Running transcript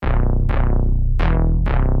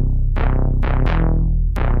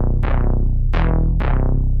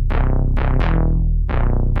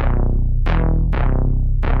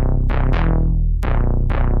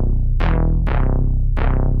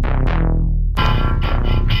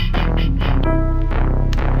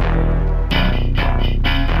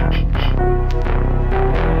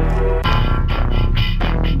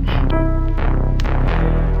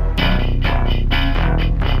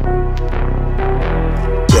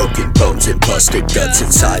bones and busted guts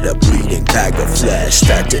inside a bleeding bag of flesh.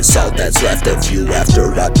 That is all that's left of you after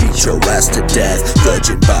I beat your ass to death.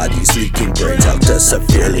 Bludgeoned bodies, leaking brains out the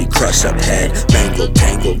severely crushed up head. Mangled,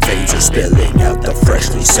 tangled veins are spilling out the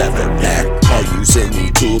freshly severed neck. I'll use any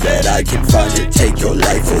tool that I can find to take your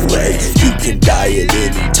life away. You can die at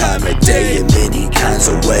any time of day in many kinds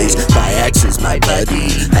of ways. My ex is my buddy,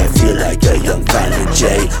 I feel like a young Violent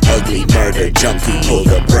J. Ugly murder junkie, pull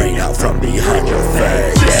the brain out from behind your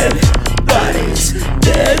face. Dead bodies,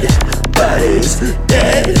 dead bodies,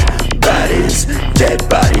 dead bodies, dead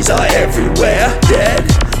bodies are everywhere. Dead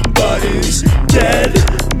bodies, dead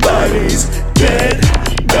bodies, dead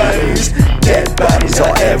bodies, dead bodies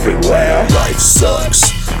are everywhere. Life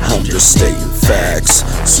sucks, I'm just stating facts.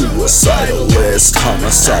 Suicidalist,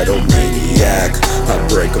 homicidal maniac. I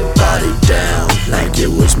break a body down like it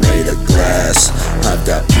was made of glass. I've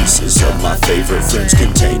got pieces of my favorite friends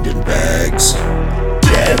contained in bags.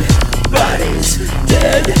 Dead bodies,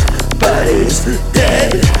 dead bodies,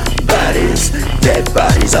 dead bodies, dead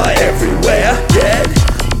bodies are everywhere. Dead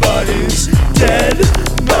bodies, dead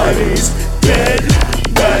bodies, dead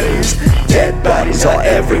bodies, dead bodies are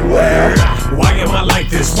everywhere. Why am I like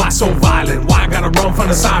this? Why so violent? Why I gotta run from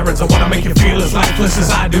the sirens? I wanna make you feel as lifeless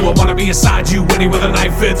as I do. I wanna be beside you anywhere the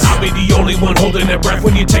knife fits. I'll be the only one holding their breath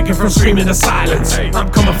when you take it from screaming to silence. I'm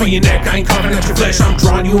coming for your neck, I ain't carving at your flesh. I'm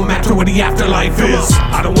drawing you a map to where the afterlife is.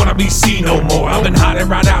 I don't wanna be seen no more. I've been hiding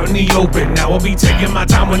right out in the open. Now I'll be taking my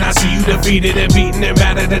time when I see you defeated and beaten and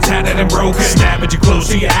battered and tattered and broken. Stab at you close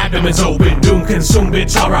to your abdomen's open. Doom consumed,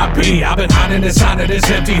 bitch, R.I.P. I've been hiding inside of this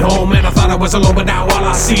empty home, and I thought I was alone, but now all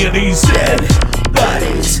I see are these dead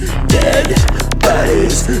bodies, dead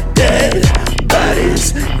bodies, dead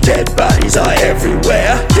bodies, dead bodies are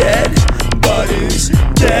everywhere. Dead bodies,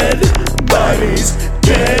 dead bodies,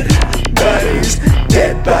 dead bodies,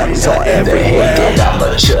 dead bodies are everywhere. They hate that I'm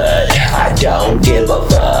a chud, I don't give a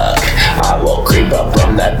fuck. I will creep up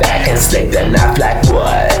from the back and stick the knife like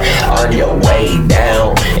what? On your way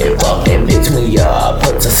down, it fucking picks me up.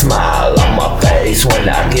 Puts a smile on my face when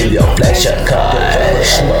I give your flesh a cut.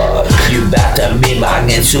 You bout to meet my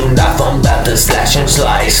Gensu knife, I'm bout to slash and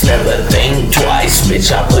slice. Never think twice,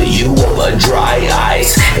 bitch, I put you over dry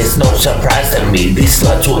ice. It's no surprise to me, these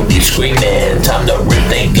sluts will be screaming. Time to rip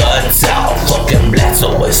their guts out, fucking blast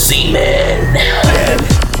them with semen. Dead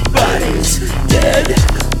bodies, dead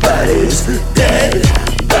bodies, dead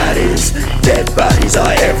bodies, dead bodies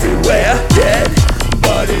are everywhere. Dead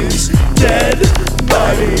bodies, dead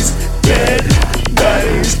bodies, dead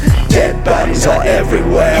bodies, dead bodies are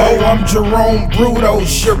everywhere. Oh, I'm Jerome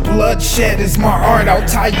Brutos, your bloodshed is my art. I'll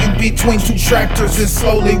tie you between two tractors and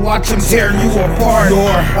slowly watch them tear you apart.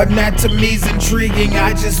 Your anatomy's intriguing,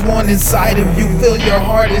 I just want inside of you. Feel your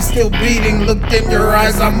heart is still beating, look in your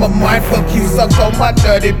eyes, I'm a mind fuck you. Suck on my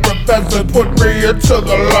dirty professor, put me into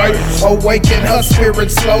the light. Awaken her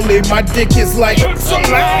spirit slowly, my dick is like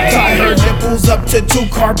tie her nipples up to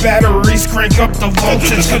 2-car batteries, crank up the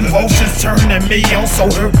voltage. Convulsions turning me on, so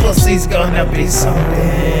her pussy's gonna be so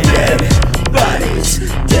dead.